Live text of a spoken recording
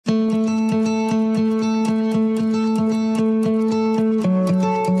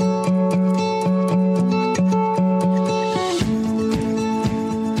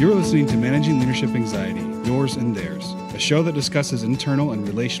show that discusses internal and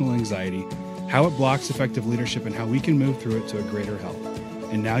relational anxiety, how it blocks effective leadership, and how we can move through it to a greater health.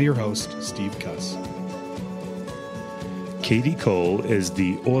 And now your host, Steve Cuss. Kadi Cole is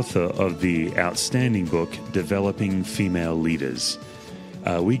the author of the outstanding book, Developing Female Leaders.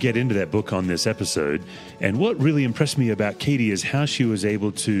 We get into that book on this episode, and what really impressed me about Kadi is how she was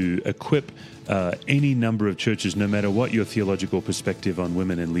able to equip any number of churches, no matter what your theological perspective on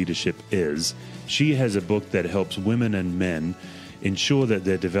women in leadership is. She has a book that helps women and men ensure that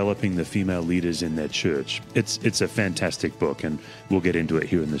they're developing the female leaders in their church. It's a fantastic book, and we'll get into it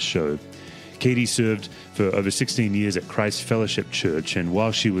here in this show. Kadi served for over 16 years at Christ Fellowship Church, and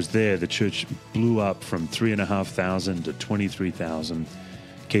while she was there, the church blew up from 3,500 to 23,000.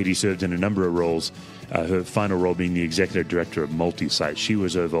 Kadi served in a number of roles, her final role being the executive director of multi-site. She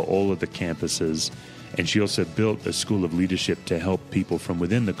was over all of the campuses, and she also built a school of leadership to help people from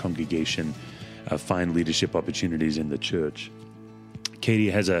within the congregation find leadership opportunities in the church. Kadi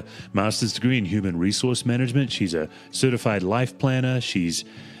has a master's degree in human resource management. She's a certified life planner. She's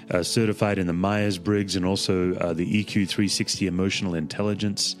certified in the Myers-Briggs and also the EQ 360 emotional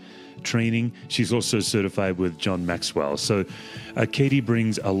intelligence training. She's also certified with John Maxwell. So Kadi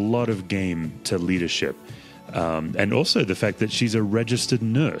brings a lot of game to leadership. And also the fact that she's a registered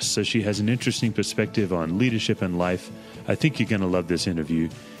nurse. So she has an interesting perspective on leadership and life. I think you're going to love this interview.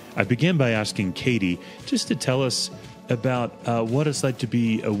 I began by asking Kadi just to tell us about what it's like to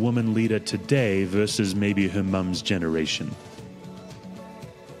be a woman leader today versus maybe her mom's generation.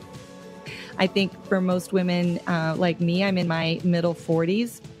 I think for most women like me, I'm in my middle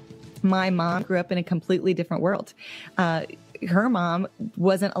 40s. My mom grew up in a completely different world. Her mom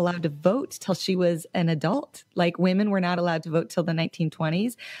wasn't allowed to vote till she was an adult. Like, women were not allowed to vote till the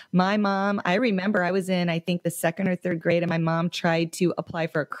 1920s. My mom, I remember I was in, I think, the second or third grade, and my mom tried to apply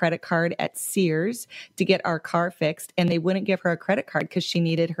for a credit card at Sears to get our car fixed, and they wouldn't give her a credit card because she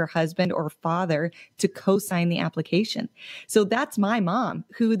needed her husband or father to co-sign the application. So that's my mom,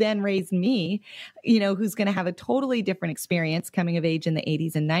 who then raised me, who's going to have a totally different experience coming of age in the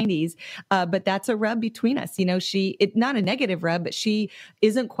 80s and 90s. But that's a rub between us. It's not a negative rub, but she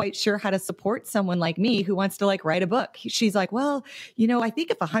isn't quite sure how to support someone like me who wants to write a book. She's like, well, I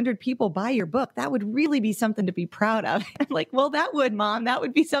think if 100 people buy your book, that would really be something to be proud of. I'm like, well, that would, Mom, that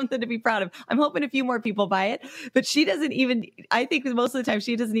would be something to be proud of. I'm hoping a few more people buy it, but she doesn't even, I think most of the time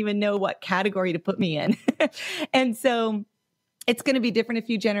she doesn't even know what category to put me in. And so it's going to be different a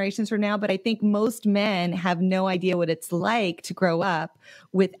few generations from now, but I think most men have no idea what it's like to grow up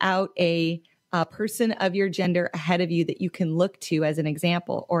without a person of your gender ahead of you that you can look to as an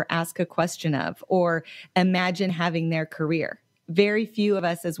example or ask a question of or imagine having their career. Very few of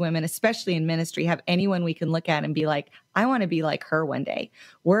us as women, especially in ministry, have anyone we can look at and be like, I want to be like her one day.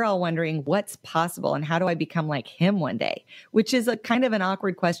 We're all wondering what's possible and how do I become like him one day, which is a kind of an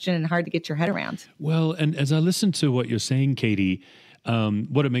awkward question and hard to get your head around. Well, and as I listen to what you're saying, Kadi,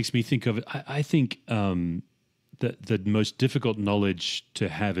 what it makes me think of, I think the most difficult knowledge to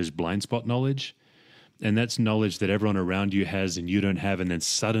have is blind spot knowledge. And that's knowledge that everyone around you has and you don't have, and then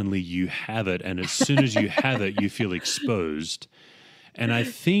suddenly you have it. And as soon as you have it, you feel exposed. And I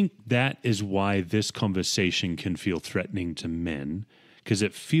think that is why this conversation can feel threatening to men, because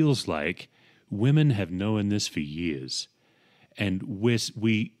it feels like women have known this for years. And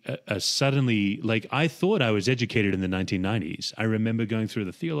we are suddenly, I thought I was educated in the 1990s. I remember going through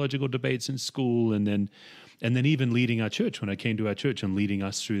the theological debates in school and then even leading our church when I came to our church and leading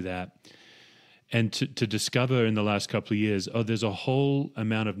us through that. And to discover in the last couple of years, there's a whole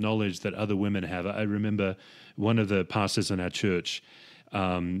amount of knowledge that other women have. I remember one of the pastors in our church,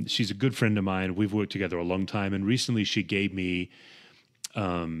 she's a good friend of mine. We've worked together a long time. And recently she gave me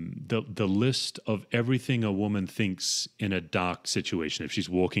the list of everything a woman thinks in a dark situation, if she's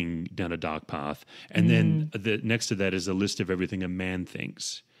walking down a dark path. And then next to that is a list of everything a man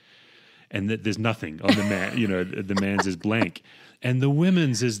thinks. And there's nothing on the man, the man's is blank. And the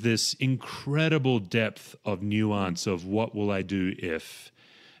women's is this incredible depth of nuance of what will I do if,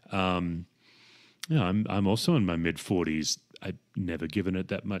 I'm also in my mid-40s. I've never given it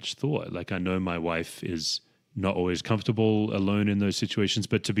that much thought. I know my wife is not always comfortable alone in those situations,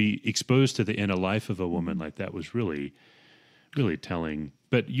 but to be exposed to the inner life of a woman like that was really, really telling.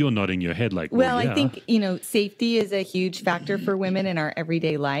 But you're nodding your head like, well, yeah. I think, safety is a huge factor for women in our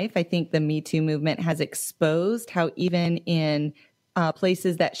everyday life. I think the Me Too movement has exposed how even in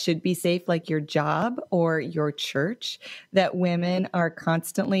places that should be safe, like your job or your church, that women are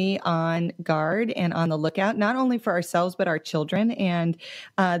constantly on guard and on the lookout, not only for ourselves, but our children. And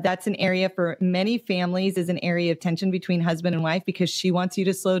that's an area for many families is an area of tension between husband and wife, because she wants you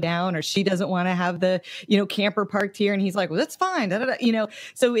to slow down, or she doesn't want to have the, camper parked here. And he's like, well, that's fine. Da, da, da,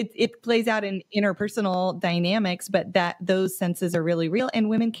 so it plays out in interpersonal dynamics, but that those senses are really real. And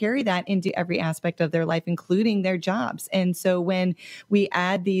women carry that into every aspect of their life, including their jobs. And so when we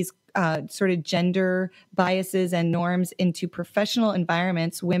add these sort of gender biases and norms into professional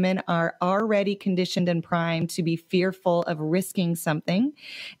environments, women are already conditioned and primed to be fearful of risking something.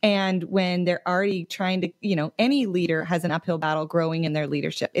 And when they're already trying to, any leader has an uphill battle growing in their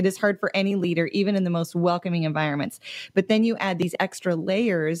leadership. It is hard for any leader, even in the most welcoming environments. But then you add these extra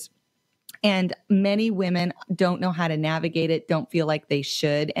layers, and many women don't know how to navigate it, don't feel like they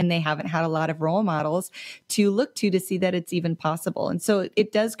should, and they haven't had a lot of role models to look to see that it's even possible. And so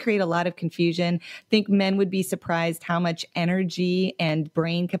it does create a lot of confusion. I think men would be surprised how much energy and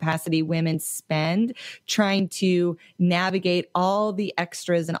brain capacity women spend trying to navigate all the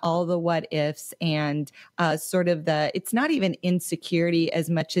extras and all the what ifs, and it's not even insecurity as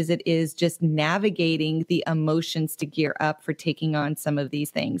much as it is just navigating the emotions to gear up for taking on some of these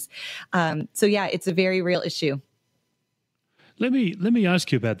things. So yeah, it's a very real issue. Let me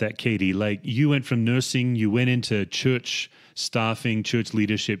ask you about that, Kadi. Like, you went from nursing, you went into church staffing, church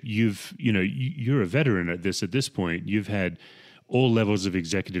leadership. You're a veteran at this point. You've had all levels of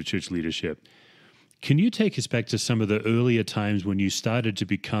executive church leadership. Can you take us back to some of the earlier times when you started to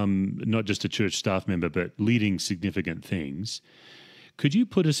become not just a church staff member, but leading significant things? Could you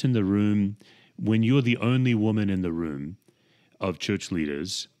put us in the room when you're the only woman in the room of church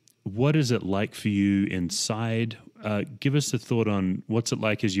leaders? What is it like for you inside? Give us a thought on what's it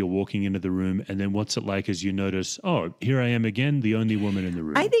like as you're walking into the room, and then what's it like as you notice, oh, here I am again, the only woman in the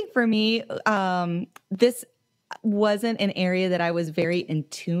room. I think for me, this wasn't an area that I was very in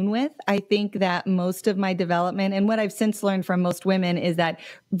tune with. I think that most of my development, and what I've since learned from most women, is that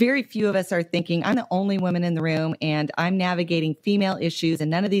very few of us are thinking, I'm the only woman in the room and I'm navigating female issues and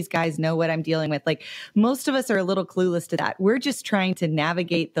none of these guys know what I'm dealing with. Like, most of us are a little clueless to that. We're just trying to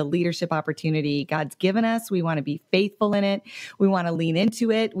navigate the leadership opportunity God's given us. We want to be faithful in it. We want to lean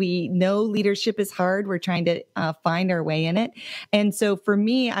into it. We know leadership is hard. We're trying to find our way in it. And so for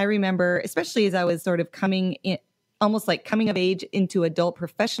me, I remember, especially as I was sort of coming in, almost like coming of age into adult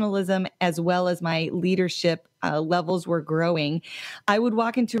professionalism, as well as my leadership levels were growing, I would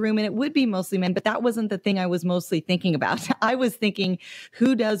walk into a room and it would be mostly men, but that wasn't the thing I was mostly thinking about. I was thinking,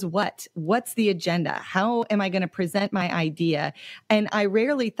 who does what? What's the agenda? How am I going to present my idea? And I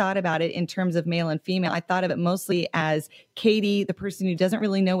rarely thought about it in terms of male and female. I thought of it mostly as Kadi, the person who doesn't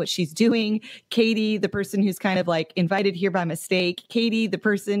really know what she's doing, Kadi, the person who's kind of like invited here by mistake, Kadi, the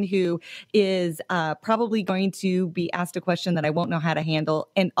person who is probably going to be asked a question that I won't know how to handle.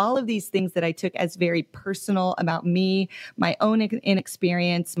 And all of these things that I took as very personal about me, my own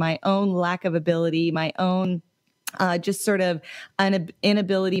inexperience, my own lack of ability, my own just sort of an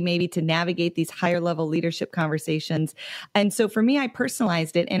inability maybe to navigate these higher level leadership conversations. And so for me, I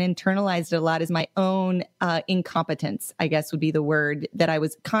personalized it and internalized it a lot as my own incompetence, I guess would be the word, that I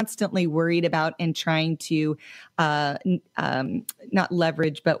was constantly worried about and trying to not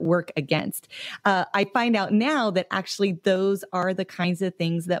leverage, but work against. I find out now that actually those are the kinds of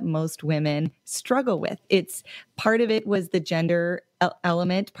things that most women struggle with. It's part of it was the gender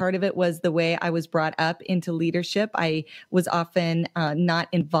element. Part of it was the way I was brought up into leadership. I was often not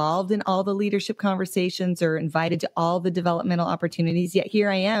involved in all the leadership conversations or invited to all the developmental opportunities. Yet here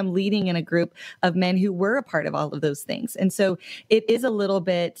I am leading in a group of men who were a part of all of those things. And so it is a little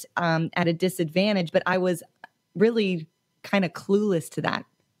bit at a disadvantage, but I was really kind of clueless to that.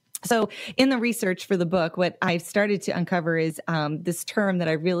 So in the research for the book, what I've started to uncover is this term that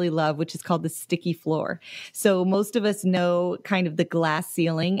I really love, which is called the sticky floor. So most of us know kind of the glass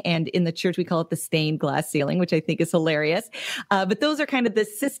ceiling, and in the church we call it the stained glass ceiling, which I think is hilarious. But those are kind of the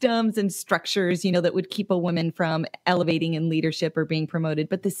systems and structures, that would keep a woman from elevating in leadership or being promoted.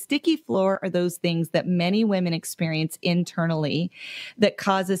 But the sticky floor are those things that many women experience internally that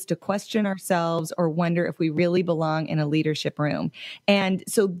cause us to question ourselves or wonder if we really belong in a leadership room. And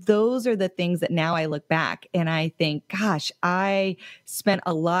so those are the things that now I look back and I think, gosh, I spent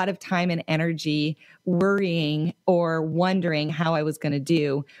a lot of time and energy worrying or wondering how I was going to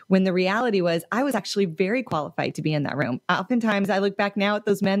do, when the reality was I was actually very qualified to be in that room. Oftentimes I look back now at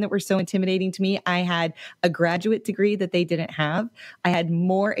those men that were so intimidating to me. I had a graduate degree that they didn't have. I had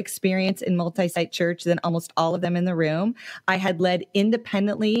more experience in multi-site church than almost all of them in the room. I had led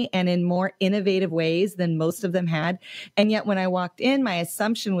independently and in more innovative ways than most of them had. And yet when I walked in, my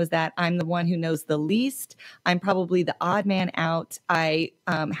assumption was that I'm the one who knows the least. I'm probably the odd man out. I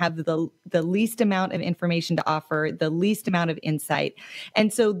have the least amount of information to offer, the least amount of insight.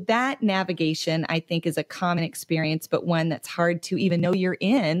 And so that navigation, I think, is a common experience, but one that's hard to even know you're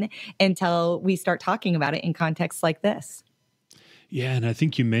in until we start talking about it in contexts like this. Yeah, and I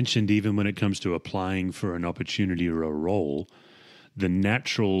think you mentioned even when it comes to applying for an opportunity or a role, the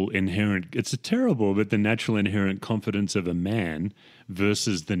natural inherent, it's terrible, but the natural inherent confidence of a man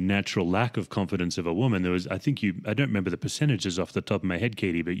versus the natural lack of confidence of a woman. There was, I don't remember the percentages off the top of my head,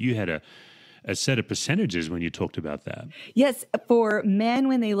 Katie, but you had a set of percentages when you talked about that. Yes. For men,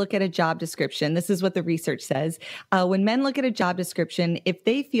 when they look at a job description, this is what the research says. When men look at a job description, if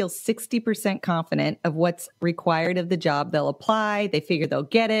they feel 60% confident of what's required of the job, they'll apply. They figure they'll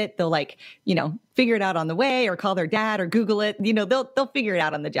get it. They'll figure it out on the way or call their dad or Google it. They'll figure it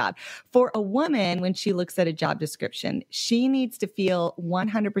out on the job. For a woman, when she looks at a job description, she needs to feel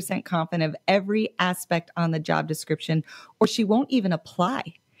 100% confident of every aspect on the job description, or she won't even apply,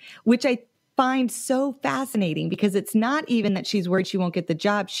 which I find so fascinating, because it's not even that she's worried she won't get the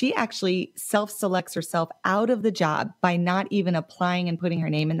job. She actually self-selects herself out of the job by not even applying and putting her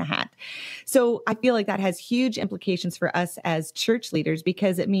name in the hat. So I feel like that has huge implications for us as church leaders,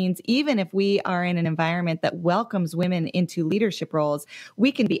 because it means even if we are in an environment that welcomes women into leadership roles,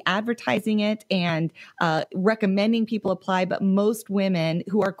 we can be advertising it and recommending people apply. But most women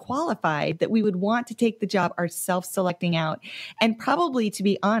who are qualified that we would want to take the job are self-selecting out, and probably, to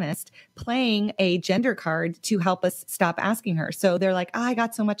be honest, playing a gender card to help us stop asking her. So they're like, I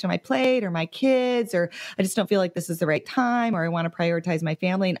got so much on my plate, or my kids, or I just don't feel like this is the right time, or I want to prioritize my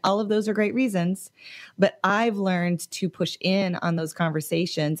family. And all of those are great reasons. But I've learned to push in on those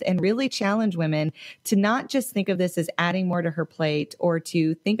conversations and really challenge women to not just think of this as adding more to her plate, or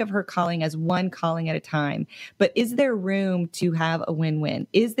to think of her calling as one calling at a time, but is there room to have a win-win?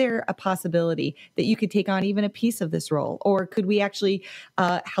 Is there a possibility that you could take on even a piece of this role? Or could we actually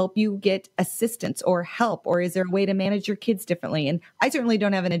help you get assistance or help? Or is there a way to manage your kids differently? And I certainly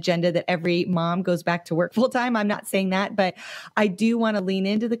don't have an agenda that every mom goes back to work full time. I'm not saying that, but I do want to lean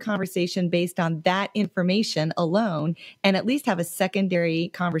into the conversation based on that information alone, and at least have a secondary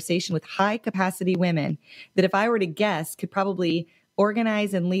conversation with high capacity women that, if I were to guess, could probably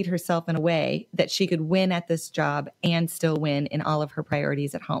organize and lead herself in a way that she could win at this job and still win in all of her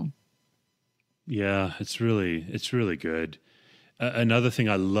priorities at home. Yeah, it's really good. Another thing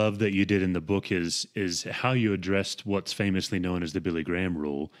I love that you did in the book is how you addressed what's famously known as the Billy Graham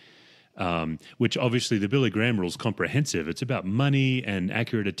rule, which obviously the Billy Graham rule is comprehensive. It's about money and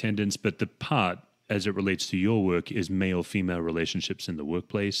accurate attendance, but the part as it relates to your work is male-female relationships in the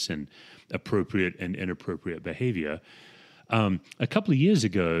workplace and appropriate and inappropriate behavior. A couple of years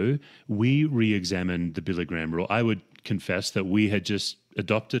ago, we re-examined the Billy Graham rule. I would confess that we had just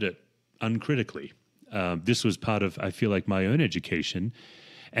adopted it uncritically. This was part of, I feel like, my own education.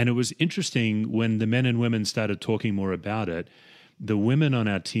 And it was interesting when the men and women started talking more about it. The women on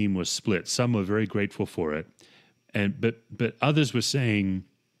our team were split. Some were very grateful for it. But others were saying,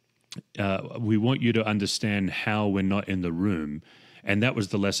 we want you to understand how we're not in the room. And that was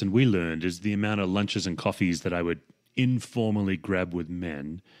the lesson we learned, is the amount of lunches and coffees that I would informally grab with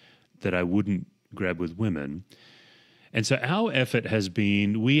men that I wouldn't grab with women. And so our effort has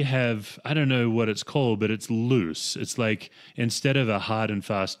been, we have, I don't know what it's called, but it's loose. It's like, instead of a hard and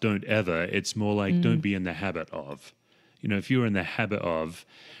fast don't ever, it's more like don't be in the habit of. If you're in the habit of,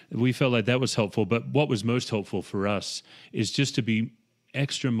 we felt like that was helpful. But what was most helpful for us is just to be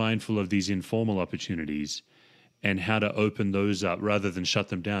extra mindful of these informal opportunities and how to open those up rather than shut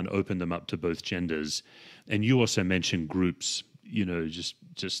them down, open them up to both genders. And you also mentioned groups.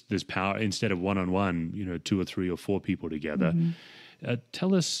 Just there's power instead of one-on-one, 2 or 3 or 4 people together.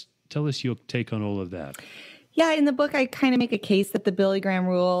 Tell us your take on all of that. Yeah, in the book, I kind of make a case that the Billy Graham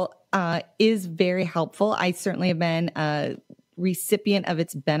rule is very helpful. I certainly have been recipient of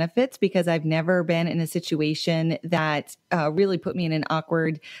its benefits because I've never been in a situation that really put me in an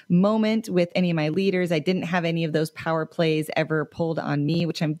awkward moment with any of my leaders. I didn't have any of those power plays ever pulled on me,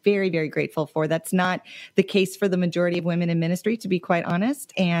 which I'm very, very grateful for. That's not the case for the majority of women in ministry, to be quite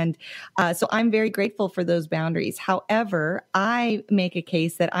honest. And so I'm very grateful for those boundaries. However, I make a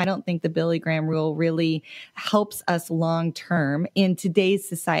case that I don't think the Billy Graham rule really helps us long term in today's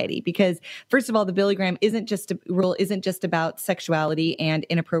society, because first of all, the Billy Graham rule isn't just about sexuality and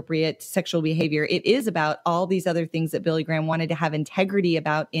inappropriate sexual behavior. It is about all these other things that Billy Graham wanted to have integrity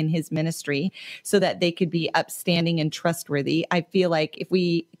about in his ministry so that they could be upstanding and trustworthy. I feel like if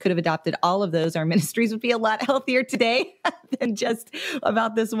we could have adopted all of those, our ministries would be a lot healthier today than just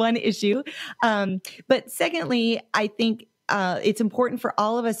about this one issue. But secondly, I think it's important for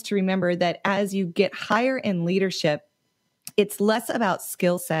all of us to remember that as you get higher in leadership, it's less about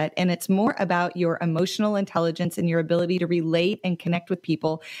skill set and it's more about your emotional intelligence and your ability to relate and connect with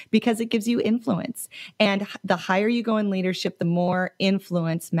people, because it gives you influence. And the higher you go in leadership, the more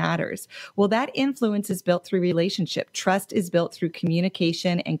influence matters. Well, that influence is built through relationship. Trust is built through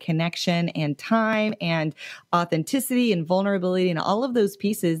communication and connection and time and authenticity and vulnerability and all of those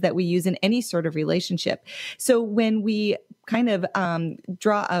pieces that we use in any sort of relationship. So when we kind of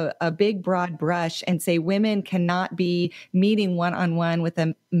draw a big broad brush and say women cannot be meeting one-on-one with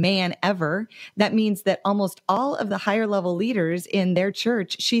a man ever, that means that almost all of the higher level leaders in their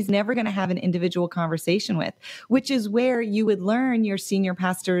church, she's never going to have an individual conversation with, which is where you would learn your senior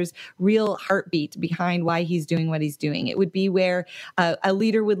pastor's real heartbeat behind why he's doing what he's doing. It would be where a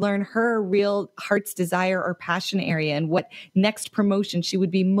leader would learn her real heart's desire or passion area and what next promotion she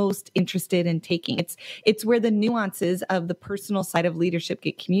would be most interested in taking. It's where the nuances of the personal side of leadership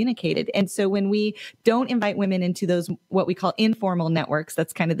get communicated. And so when we don't invite women into those, what we call informal networks,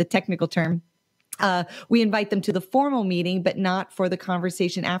 that's kind of the technical term, we invite them to the formal meeting, but not for the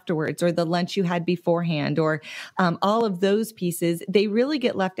conversation afterwards or the lunch you had beforehand or all of those pieces. They really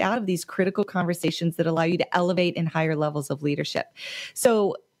get left out of these critical conversations that allow you to elevate in higher levels of leadership.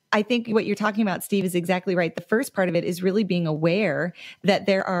 So I think what you're talking about, Steve, is exactly right. The first part of it is really being aware that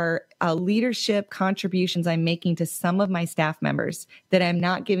there are leadership contributions I'm making to some of my staff members that I'm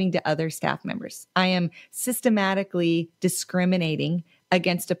not giving to other staff members. I am systematically discriminating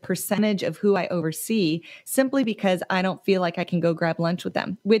against a percentage of who I oversee simply because I don't feel like I can go grab lunch with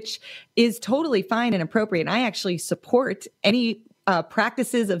them, which is totally fine and appropriate. And I actually support any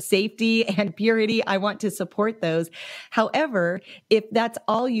practices of safety and purity. I want to support those. However, if that's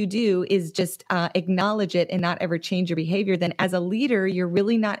all you do is just acknowledge it and not ever change your behavior, then as a leader, you're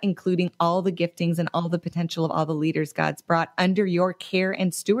really not including all the giftings and all the potential of all the leaders God's brought under your care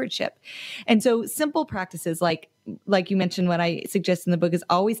and stewardship. And so simple practices like you mentioned, what I suggest in the book is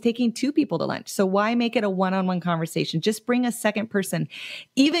always taking two people to lunch. So why make it a one-on-one conversation? Just bring a second person.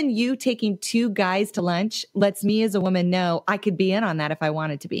 Even you taking two guys to lunch lets me as a woman know I could be in on that if I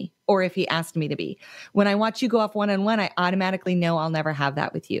wanted to be, or if he asked me to be. When I watch you go off one-on-one, I automatically know I'll never have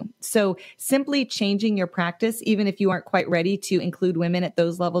that with you. So simply changing your practice, even if you aren't quite ready to include women at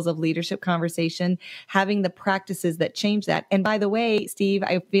those levels of leadership conversation, having the practices that change that. And by the way, Steve,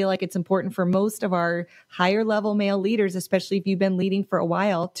 I feel like it's important for most of our higher level male leaders, especially if you've been leading for a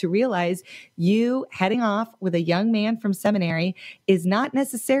while, to realize you heading off with a young man from seminary is not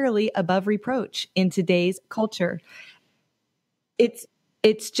necessarily above reproach in today's culture.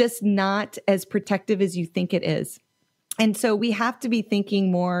 It's just not as protective as you think it is. And so we have to be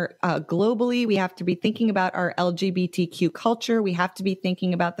thinking more globally. We have to be thinking about our LGBTQ culture. We have to be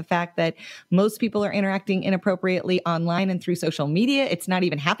thinking about the fact that most people are interacting inappropriately online and through social media. It's not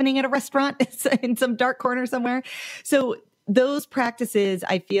even happening at a restaurant. It's in some dark corner somewhere. So those practices,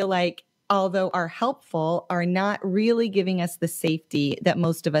 I feel like, although are helpful, are not really giving us the safety that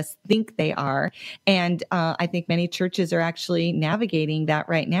most of us think they are. And I think many churches are actually navigating that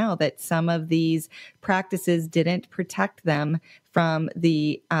right now, that some of these practices didn't protect them from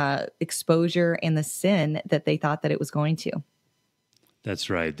the exposure and the sin that they thought that it was going to. That's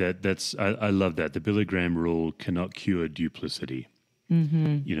right. I love that. The Billy Graham rule cannot cure duplicity.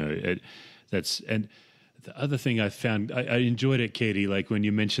 Mm-hmm. And the other thing I found, I enjoyed it, Katie, like when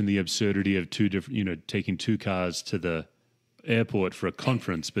you mentioned the absurdity of taking two cars to the airport for a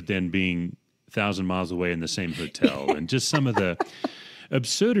conference, but then being 1,000 miles away in the same hotel, and just some of the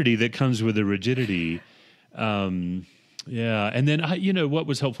absurdity that comes with the rigidity. And then, what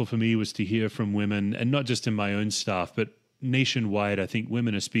was helpful for me was to hear from women, and not just in my own staff, but nationwide. I think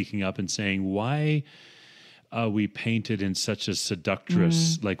women are speaking up and saying, why are we painted in such a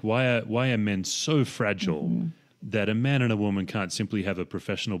seductress? Like, why are men so fragile that a man and a woman can't simply have a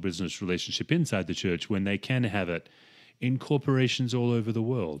professional business relationship inside the church when they can have it in corporations all over the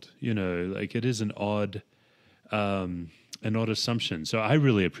world. You know, like it is an odd assumption. So I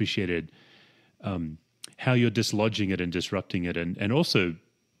really appreciated how you're dislodging it and disrupting it, and also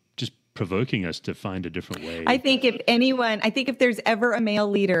just provoking us to find a different way. I think if there's ever a male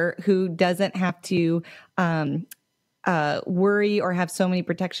leader who doesn't have to worry or have so many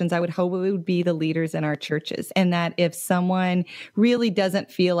protections, I would hope it would be the leaders in our churches. And that if someone really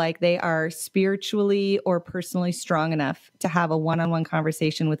doesn't feel like they are spiritually or personally strong enough to have a one-on-one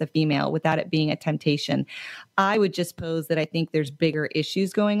conversation with a female without it being a temptation, I would just pose that I think there's bigger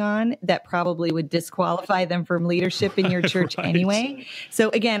issues going on that probably would disqualify them from leadership in your church Right. anyway. So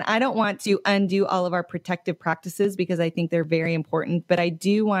again, I don't want to undo all of our protective practices because I think they're very important, but I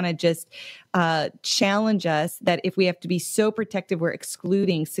do want to just challenge us that if we have to be so protective, we're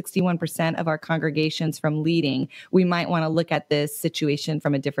excluding 61% of our congregations from leading, we might want to look at this situation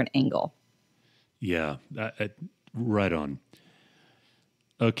from a different angle. Yeah, right on.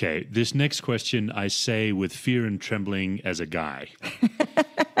 Okay, this next question I say with fear and trembling as a guy.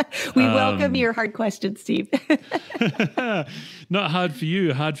 We welcome your hard question, Steve. Not hard for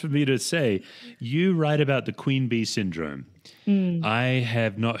you, hard for me to say. You write about the queen bee syndrome. I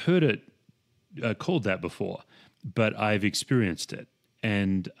have not heard it called that before, but I've experienced it.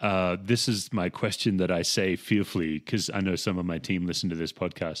 And this is my question that I say fearfully because I know some of my team listen to this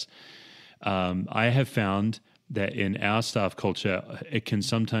podcast. I have found that in our staff culture, it can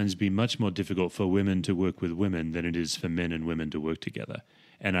sometimes be much more difficult for women to work with women than it is for men and women to work together.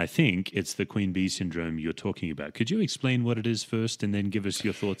 And I think it's the queen bee syndrome you're talking about. Could you explain what it is first and then give us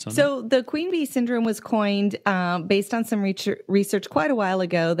your thoughts on it? So the queen bee syndrome was coined based on some research quite a while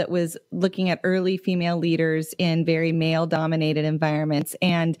ago that was looking at early female leaders in very male-dominated environments.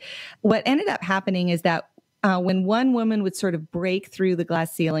 And what ended up happening is that when one woman would sort of break through the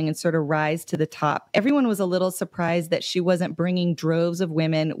glass ceiling and sort of rise to the top, everyone was a little surprised that she wasn't bringing droves of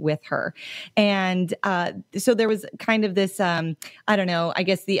women with her. And so there was kind of this, I don't know, I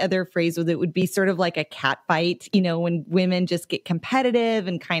guess the other phrase with it would be sort of like a cat fight, you know, when women just get competitive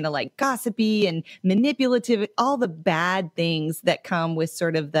and kind of like gossipy and manipulative, all the bad things that come with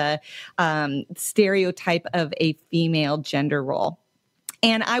sort of the stereotype of a female gender role.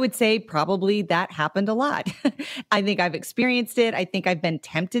 And I would say probably that happened a lot. I think I've experienced it. I think I've been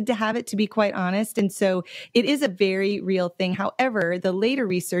tempted to have it, to be quite honest. And so it is a very real thing. However, the later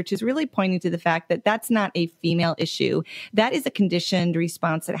research is really pointing to the fact that that's not a female issue. That is a conditioned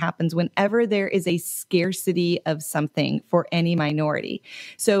response that happens whenever there is a scarcity of something for any minority.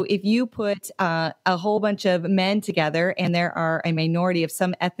 So if you put a whole bunch of men together and there are a minority of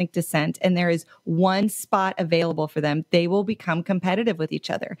some ethnic descent and there is one spot available for them, they will become competitive with each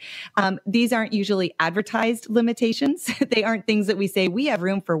other. These aren't usually advertised limitations. They aren't things that we say, we have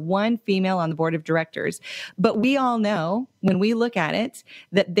room for one female on the board of directors. But we all know when we look at it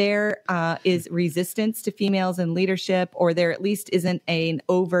that there is resistance to females in leadership, or there at least isn't an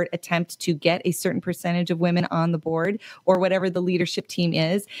overt attempt to get a certain percentage of women on the board or whatever the leadership team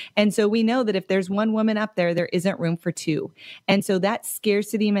is. And so we know that if there's one woman up there, there isn't room for two. And so that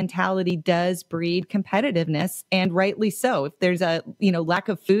scarcity mentality does breed competitiveness, and rightly so. If there's a, lack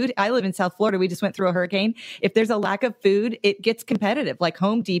of food, I live in South Florida. We just went through a hurricane. If there's a lack of food, it gets competitive. Like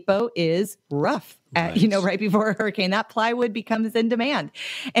Home Depot is rough. Right before a hurricane, that plywood becomes in demand.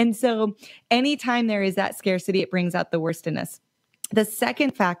 And so anytime there is that scarcity, it brings out the worst in us. The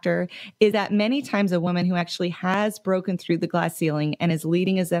second factor is that many times a woman who actually has broken through the glass ceiling and is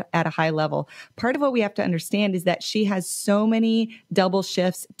leading us at a high level, part of what we have to understand is that she has so many double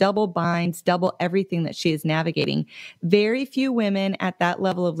shifts, double binds, double everything that she is navigating. Very few women at that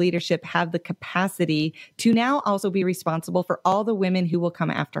level of leadership have the capacity to now also be responsible for all the women who will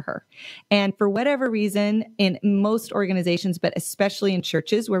come after her. And for whatever reason, in most organizations, but especially in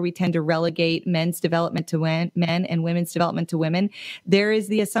churches where we tend to relegate men's development to men and women's development to women, there is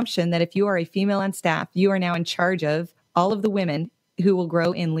the assumption that if you are a female on staff, you are now in charge of all of the women who will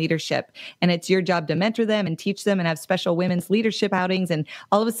grow in leadership. And it's your job to mentor them and teach them and have special women's leadership outings. And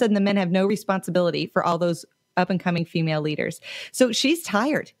all of a sudden, the men have no responsibility for all those up and coming female leaders. So she's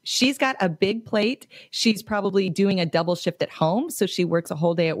tired. She's got a big plate. She's probably doing a double shift at home. So she works a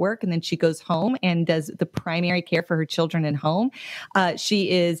whole day at work and then she goes home and does the primary care for her children at home. She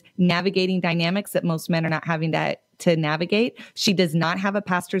is navigating dynamics that most men are not having to navigate. She does not have a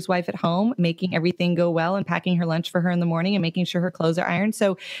pastor's wife at home, making everything go well and packing her lunch for her in the morning and making sure her clothes are ironed.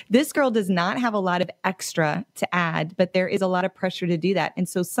 So this girl does not have a lot of extra to add, but there is a lot of pressure to do that. And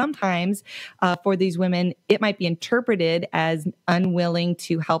so sometimes for these women, it might be interpreted as unwilling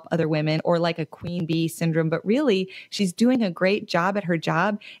to help other women or like a queen bee syndrome, but really she's doing a great job at her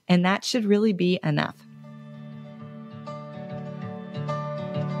job, and that should really be enough.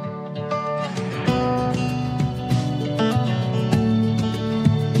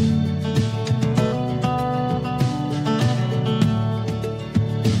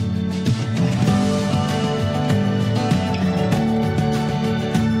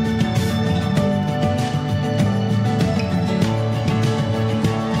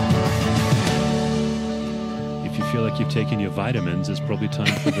 vitamins, it's probably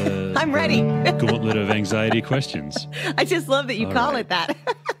time for the I'm ready. Gauntlet of anxiety questions. I just love that you call it that.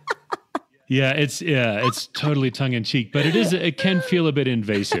 Yeah, it's totally tongue in cheek, but it can feel a bit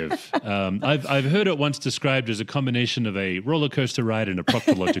invasive. I've heard it once described as a combination of a roller coaster ride and a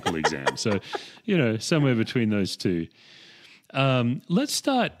proctological exam. So, somewhere between those two. Let's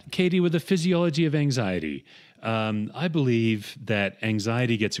start, Katie, with the physiology of anxiety. I believe that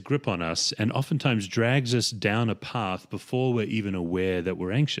anxiety gets a grip on us and oftentimes drags us down a path before we're even aware that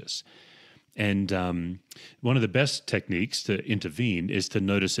we're anxious. And one of the best techniques to intervene is to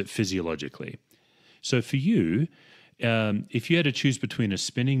notice it physiologically. So for you, if you had to choose between a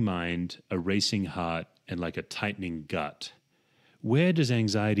spinning mind, a racing heart, and like a tightening gut, where does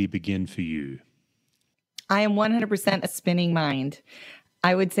anxiety begin for you? I am 100% a spinning mind.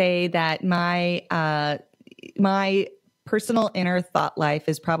 I would say that my personal inner thought life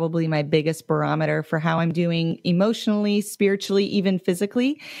is probably my biggest barometer for how I'm doing emotionally, spiritually, even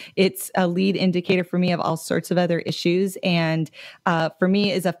physically. It's a lead indicator for me of all sorts of other issues. And for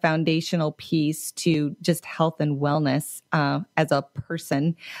me is a foundational piece to just health and wellness as a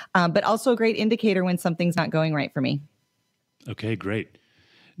person, but also a great indicator when something's not going right for me. Okay, great.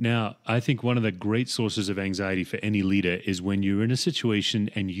 Now, I think one of the great sources of anxiety for any leader is when you're in a situation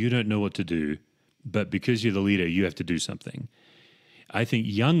and you don't know what to do, but because you're the leader, you have to do something. I think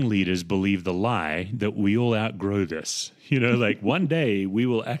young leaders believe the lie that we all outgrow this. Like one day we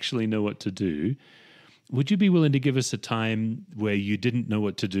will actually know what to do. Would you be willing to give us a time where you didn't know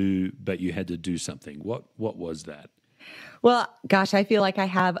what to do, but you had to do something? What was that? Well, gosh, I feel like I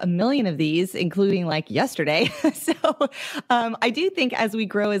have a million of these, including like yesterday. So I do think as we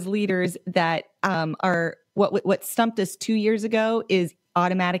grow as leaders that what stumped us 2 years ago is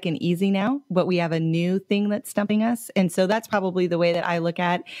automatic and easy now, but we have a new thing that's stumping us. And so that's probably the way that I look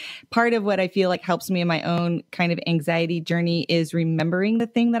at part of what I feel like helps me in my own kind of anxiety journey is remembering the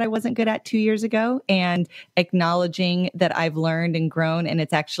thing that I wasn't good at 2 years ago and acknowledging that I've learned and grown and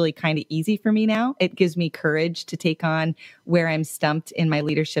it's actually kind of easy for me now. It gives me courage to take on where I'm stumped in my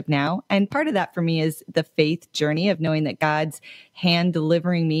leadership now. And part of that for me is the faith journey of knowing that God's hand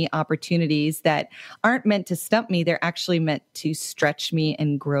delivering me opportunities that aren't meant to stump me. They're actually meant to stretch me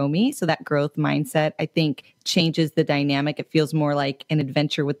and grow me. So that growth mindset, I think, changes the dynamic. It feels more like an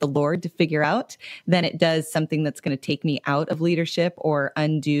adventure with the Lord to figure out than it does something that's going to take me out of leadership or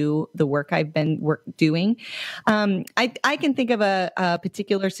undo the work I've been doing. I can think of a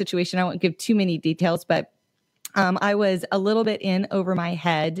particular situation. I won't give too many details, but I was a little bit in over my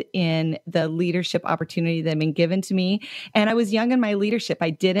head in the leadership opportunity that had been given to me. And I was young in my leadership. I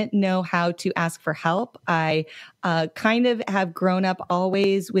didn't know how to ask for help. I kind of have grown up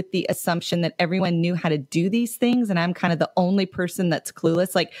always with the assumption that everyone knew how to do these things. And I'm kind of the only person that's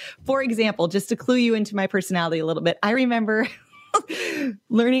clueless. Like, for example, just to clue you into my personality a little bit, I remember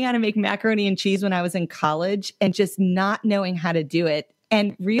learning how to make macaroni and cheese when I was in college and just not knowing how to do it.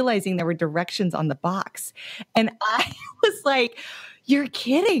 And realizing there were directions on the box. And I was like, you're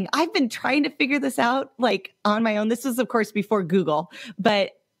kidding. I've been trying to figure this out like on my own. This was, of course, before Google,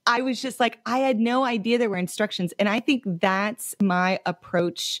 but I was just like, I had no idea there were instructions. And I think that's my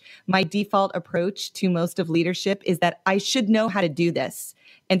approach, my default approach to most of leadership is that I should know how to do this.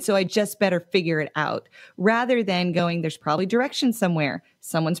 And so I just better figure it out rather than going, there's probably directions somewhere.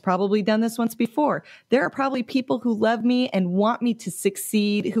 Someone's probably done this once before. There are probably people who love me and want me to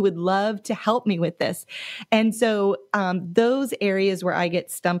succeed, who would love to help me with this. And so those areas where I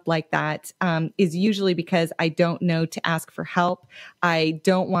get stumped like that is usually because I don't know to ask for help. I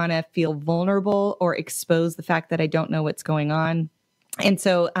don't want to feel vulnerable or expose the fact that I don't know what's going on. And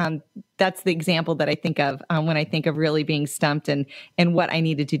so that's the example that I think of when I think of really being stumped and what I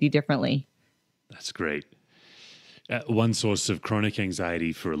needed to do differently. That's great. One source of chronic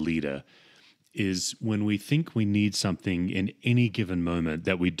anxiety for a leader is when we think we need something in any given moment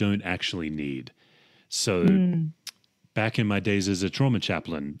that we don't actually need. So back in my days as a trauma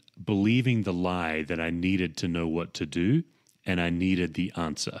chaplain, believing the lie that I needed to know what to do and I needed the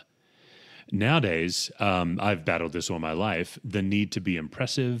answer. Nowadays, I've battled this all my life, the need to be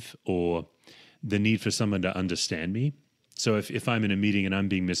impressive or the need for someone to understand me. So if I'm in a meeting and I'm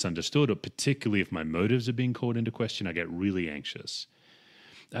being misunderstood, or particularly if my motives are being called into question, I get really anxious.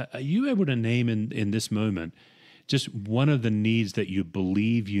 Are you able to name in this moment just one of the needs that you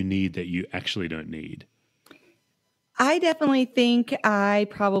believe you need that you actually don't need? I definitely think I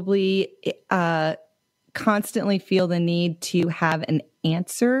probably constantly feel the need to have an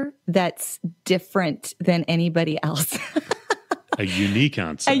answer that's different than anybody else. A unique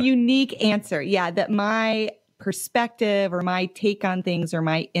answer. A unique answer. Yeah, that my perspective or my take on things or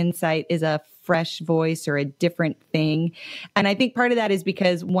my insight is a fresh voice or a different thing. And I think part of that is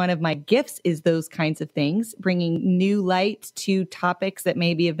because one of my gifts is those kinds of things, bringing new light to topics that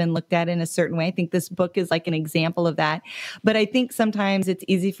maybe have been looked at in a certain way. I think this book is like an example of that. But I think sometimes it's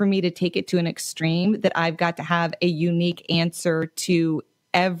easy for me to take it to an extreme that I've got to have a unique answer to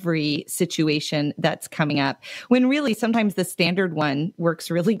every situation that's coming up, when really sometimes the standard one works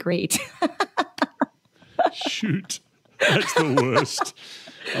really great. Shoot, that's the worst.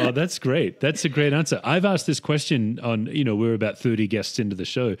 Oh, that's great. That's a great answer. I've asked this question on, we're about 30 guests into the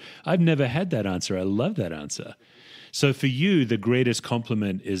show. I've never had that answer. I love that answer. So for you, the greatest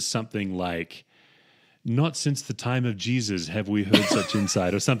compliment is something like, not since the time of Jesus have we heard such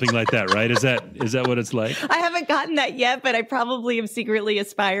insight, or something like that, right? Is that what it's like? I haven't gotten that yet, but I probably am secretly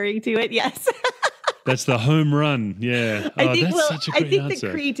aspiring to it. Yes. That's the home run. Yeah. That's such a great answer.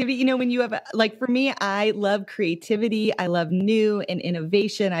 The creativity, when you have, like for me, I love creativity. I love new and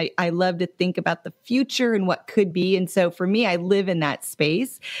innovation. I love to think about the future and what could be. And so for me, I live in that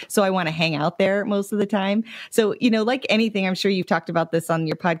space. So I want to hang out there most of the time. So, like anything, I'm sure you've talked about this on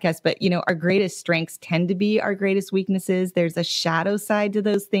your podcast, but, our greatest strengths tend to be our greatest weaknesses. There's a shadow side to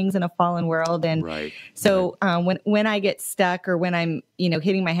those things in a fallen world. And so when I get stuck, or when I'm,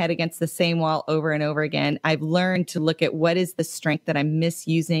 hitting my head against the same wall over and over again, I've learned to look at what is the strength that I'm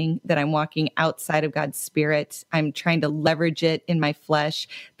misusing, that I'm walking outside of God's spirit. I'm trying to leverage it in my flesh.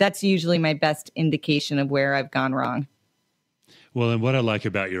 That's usually my best indication of where I've gone wrong. Well, and what I like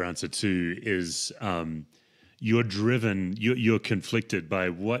about your answer too is you're driven, you're conflicted by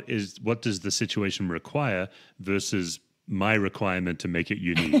what does the situation require versus my requirement to make it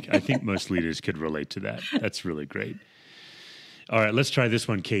unique. I think most leaders could relate to that. That's really great. All right, let's try this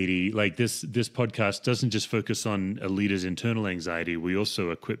one, Katie. Like this podcast doesn't just focus on a leader's internal anxiety. We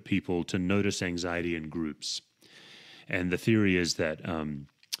also equip people to notice anxiety in groups. And the theory is that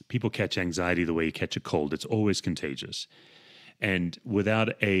people catch anxiety the way you catch a cold. It's always contagious. And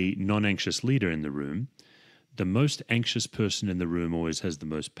without a non-anxious leader in the room, the most anxious person in the room always has the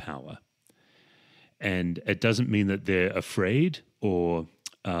most power. And it doesn't mean that they're afraid or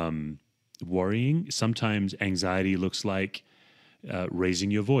worrying. Sometimes anxiety looks like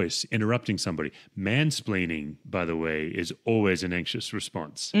raising your voice, interrupting somebody. Mansplaining, by the way, is always an anxious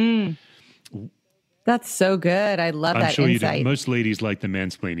response. That's so good. I love that I'm insight. sure most ladies like the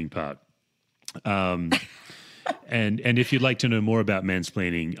mansplaining part. And if you'd like to know more about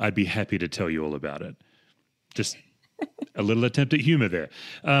mansplaining, I'd be happy to tell you all about it. Just a little attempt at humor there.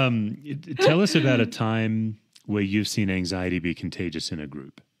 Tell us about a time where you've seen anxiety be contagious in a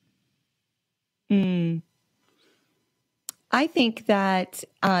group. I think that,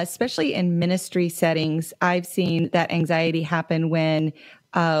 especially in ministry settings, I've seen that anxiety happen when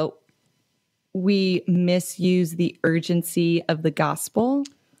we misuse the urgency of the gospel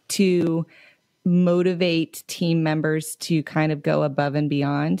to motivate team members to kind of go above and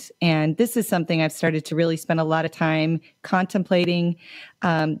beyond. And this is something I've started to really spend a lot of time contemplating,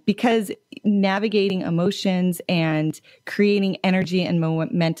 because navigating emotions and creating energy and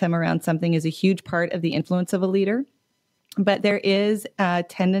momentum around something is a huge part of the influence of a leader. But there is a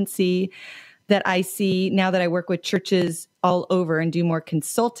tendency that I see now that I work with churches all over and do more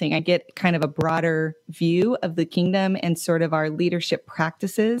consulting. I get kind of a broader view of the kingdom and sort of our leadership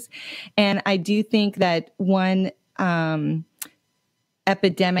practices. And I do think that one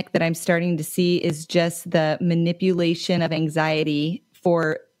epidemic that I'm starting to see is just the manipulation of anxiety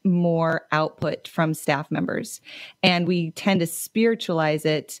for more output from staff members. And we tend to spiritualize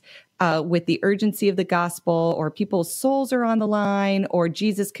it with the urgency of the gospel, or people's souls are on the line, or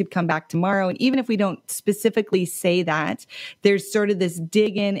Jesus could come back tomorrow. And even if we don't specifically say that, there's sort of this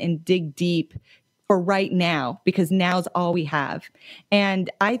dig in and dig deep for right now, because now's all we have.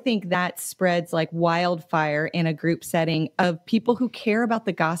 And I think that spreads like wildfire in a group setting of people who care about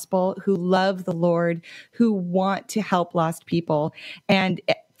the gospel, who love the Lord, who want to help lost people. And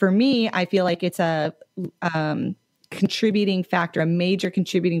for me, I feel like it's a contributing factor, a major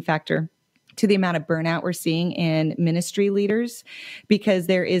contributing factor to the amount of burnout we're seeing in ministry leaders, because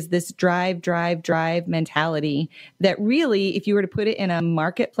there is this drive mentality that really, if you were to put it in a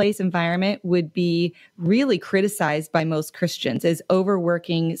marketplace environment, would be really criticized by most Christians as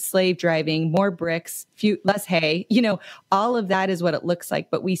overworking, slave driving, more bricks, less hay. All of that is what it looks like,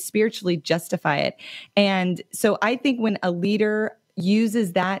 but we spiritually justify it. And so I think when a leader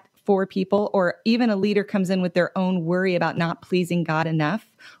uses that for people, or even a leader comes in with their own worry about not pleasing God enough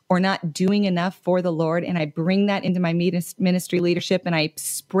or not doing enough for the Lord, and I bring that into my ministry leadership and I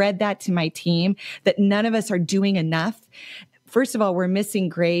spread that to my team, that none of us are doing enough. First of all, we're missing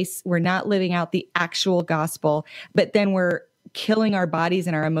grace. We're not living out the actual gospel, but then we're killing our bodies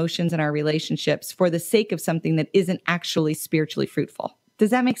and our emotions and our relationships for the sake of something that isn't actually spiritually fruitful. Does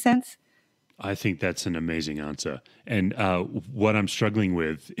that make sense? I think that's an amazing answer. And what I'm struggling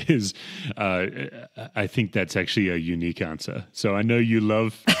with is I think that's actually a unique answer. So I know you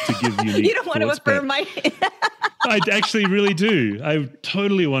love to give unique You don't want thoughts, to affirm my... I actually really do. I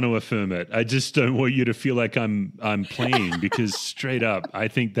totally want to affirm it. I just don't want you to feel like I'm playing, because straight up, I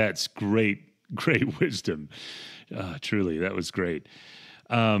think that's great wisdom. Truly, that was great.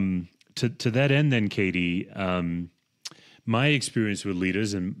 To that end then, Kadi, my experience with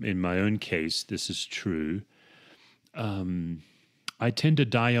leaders, and in my own case, this is true, I tend to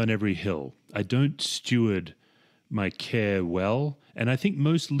die on every hill. I don't steward my care well. And I think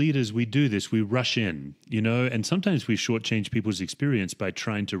most leaders, we do this. We rush in, and sometimes we shortchange people's experience by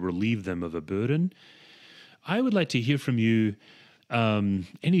trying to relieve them of a burden. I would like to hear from you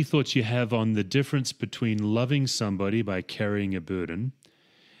any thoughts you have on the difference between loving somebody by carrying a burden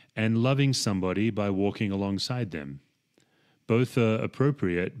and loving somebody by walking alongside them. Both are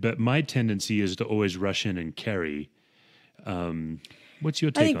appropriate, but my tendency is to always rush in and carry. What's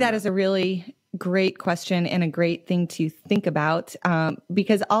your take on that? I think that is a really great question and a great thing to think about,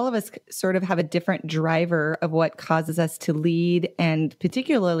 because all of us sort of have a different driver of what causes us to lead, and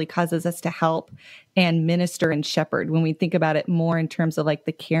particularly causes us to help and minister and shepherd when we think about it more in terms of like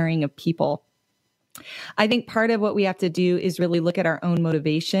the caring of people. I think part of what we have to do is really look at our own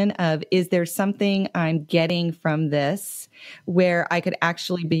motivation of, is there something I'm getting from this where I could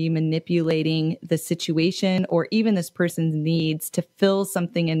actually be manipulating the situation or even this person's needs to fill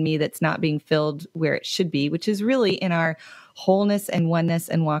something in me that's not being filled where it should be, which is really in our wholeness and oneness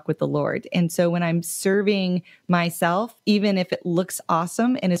and walk with the Lord. And so when I'm serving myself, even if it looks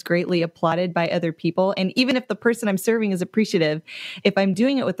awesome and is greatly applauded by other people, and even if the person I'm serving is appreciative, if I'm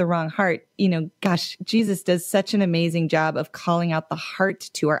doing it with the wrong heart, gosh, Jesus does such an amazing job of calling out the heart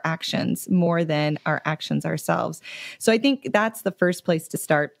to our actions more than our actions ourselves. So I think that's the first place to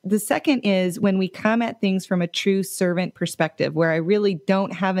start. The second is when we come at things from a true servant perspective, where I really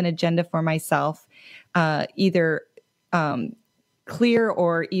don't have an agenda for myself, either clear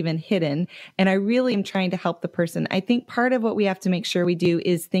or even hidden, and I really am trying to help the person. I think part of what we have to make sure we do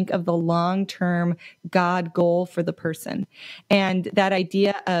is think of the long-term God goal for the person. And that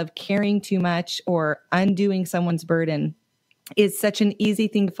idea of caring too much or undoing someone's burden is such an easy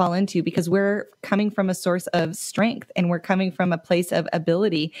thing to fall into, because we're coming from a source of strength and we're coming from a place of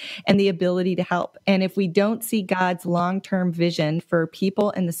ability and the ability to help. And if we don't see God's long-term vision for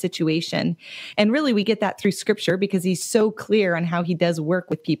people and the situation, and really we get that through scripture because he's so clear on how he does work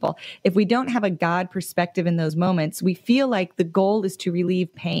with people. If we don't have a God perspective in those moments, we feel like the goal is to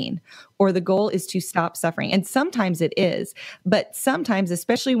relieve pain or the goal is to stop suffering. And sometimes it is, but sometimes,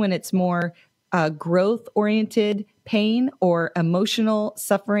 especially when it's more growth-oriented pain or emotional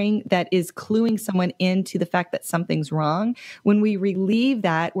suffering that is cluing someone into the fact that something's wrong, when we relieve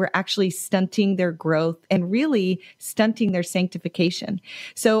that, we're actually stunting their growth and really stunting their sanctification.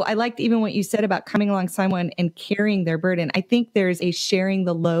 So I liked even what you said about coming along someone and carrying their burden. I think there's a sharing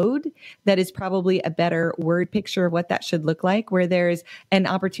the load that is probably a better word picture of what that should look like, where there's an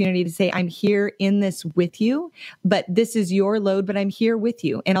opportunity to say, I'm here in this with you, but this is your load, but I'm here with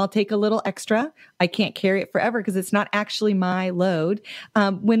you. And I'll take a little extra. I can't carry it forever because it's not actually my load.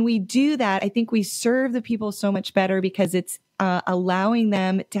 When we do that, I think we serve the people so much better because it's allowing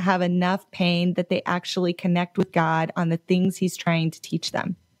them to have enough pain that they actually connect with God on the things he's trying to teach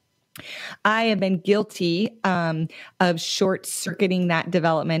them. I have been guilty of short-circuiting that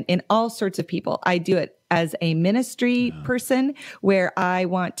development in all sorts of people. I do it as a ministry person where I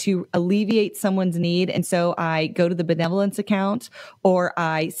want to alleviate someone's need. And so I go to the benevolence account or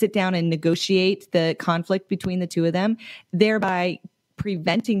I sit down and negotiate the conflict between the two of them, thereby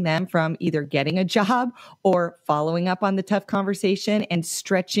preventing them from either getting a job or following up on the tough conversation and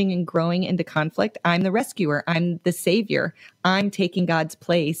stretching and growing into conflict. I'm the rescuer. I'm the savior. I'm taking God's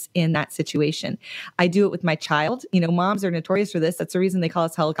place in that situation. I do it with my child. Moms are notorious for this. That's the reason they call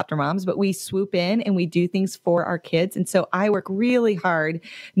us helicopter moms, but we swoop in and we do things for our kids. And so I work really hard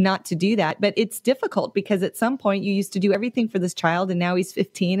not to do that, but it's difficult because at some point you used to do everything for this child and now he's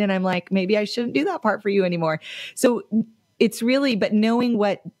 15 and I'm like, maybe I shouldn't do that part for you anymore. So it's really, but knowing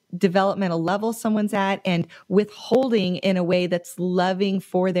what developmental level someone's at and withholding in a way that's loving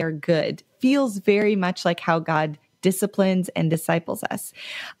for their good feels very much like how God disciplines and disciples us.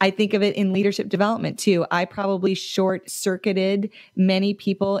 I think of it in leadership development too. I probably short-circuited many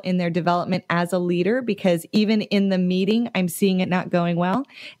people in their development as a leader because even in the meeting, I'm seeing it not going well.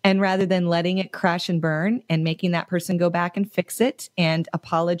 And rather than letting it crash and burn and making that person go back and fix it and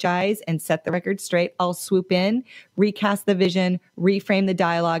apologize and set the record straight, I'll swoop in, recast the vision, reframe the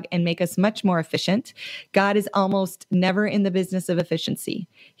dialogue, and make us much more efficient. God is almost never in the business of efficiency.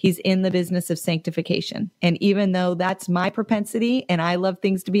 He's in the business of sanctification. And even though that's my propensity and I love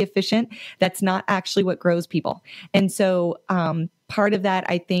things to be efficient, that's not actually what grows people. And so part of that,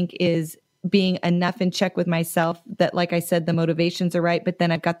 I think, is being enough in check with myself that, like I said, the motivations are right, but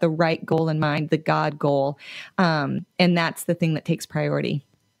then I've got the right goal in mind, the God goal. And that's the thing that takes priority.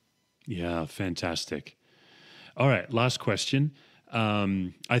 Yeah, fantastic. All right, last question.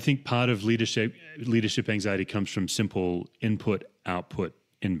 I think part of leadership anxiety comes from simple input-output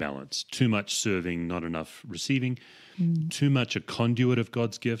imbalance. Too much serving, not enough receiving. Too much a conduit of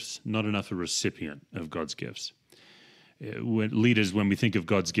God's gifts, not enough a recipient of God's gifts. When we think of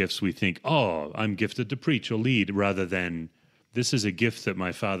God's gifts, we think, oh, I'm gifted to preach or lead, rather than this is a gift that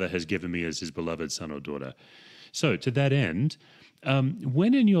my Father has given me as his beloved son or daughter. So to that end,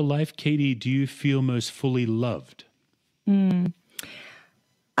 when in your life, Kadi, do you feel most fully loved?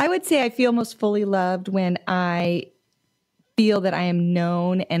 I would say I feel most fully loved when I feel that I am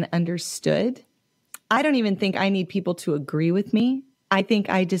known and understood. I don't even think I need people to agree with me. I think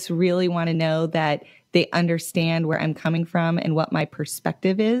I just really want to know that they understand where I'm coming from and what my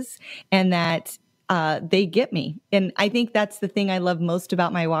perspective is, and that they get me. And I think that's the thing I love most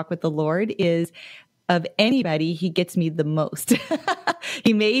about my walk with the Lord is of anybody, he gets me the most.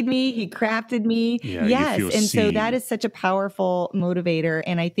 He made me, he crafted me. Yeah, yes. You feel and seen. So that is such a powerful motivator.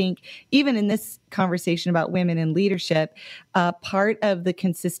 And I think even in this conversation about women in leadership, part of the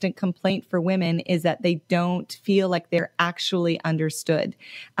consistent complaint for women is that they don't feel like they're actually understood.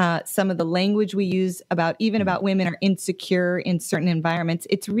 Some of the language we use about women are insecure in certain environments.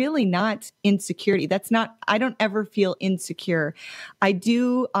 It's really not insecurity. I don't ever feel insecure. I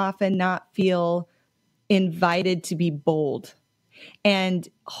do often not feel invited to be bold. And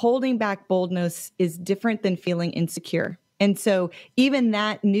holding back boldness is different than feeling insecure. And so even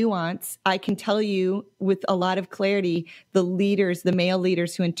that nuance, I can tell you with a lot of clarity, the male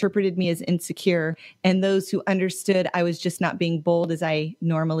leaders who interpreted me as insecure and those who understood I was just not being bold as I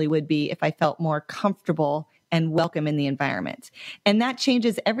normally would be if I felt more comfortable and welcome in the environment. And that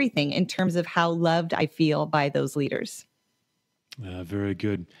changes everything in terms of how loved I feel by those leaders. Very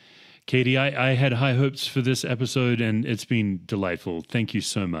good. Kadi, I had high hopes for this episode, and it's been delightful. Thank you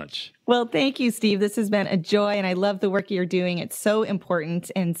so much. Well, thank you, Steve. This has been a joy, and I love the work you're doing. It's so important,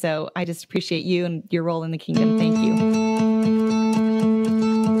 and so I just appreciate you and your role in the kingdom. Thank you.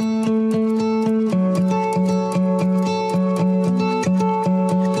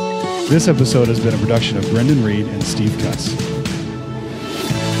 This episode has been a production of Brendan Reed and Steve Cuss.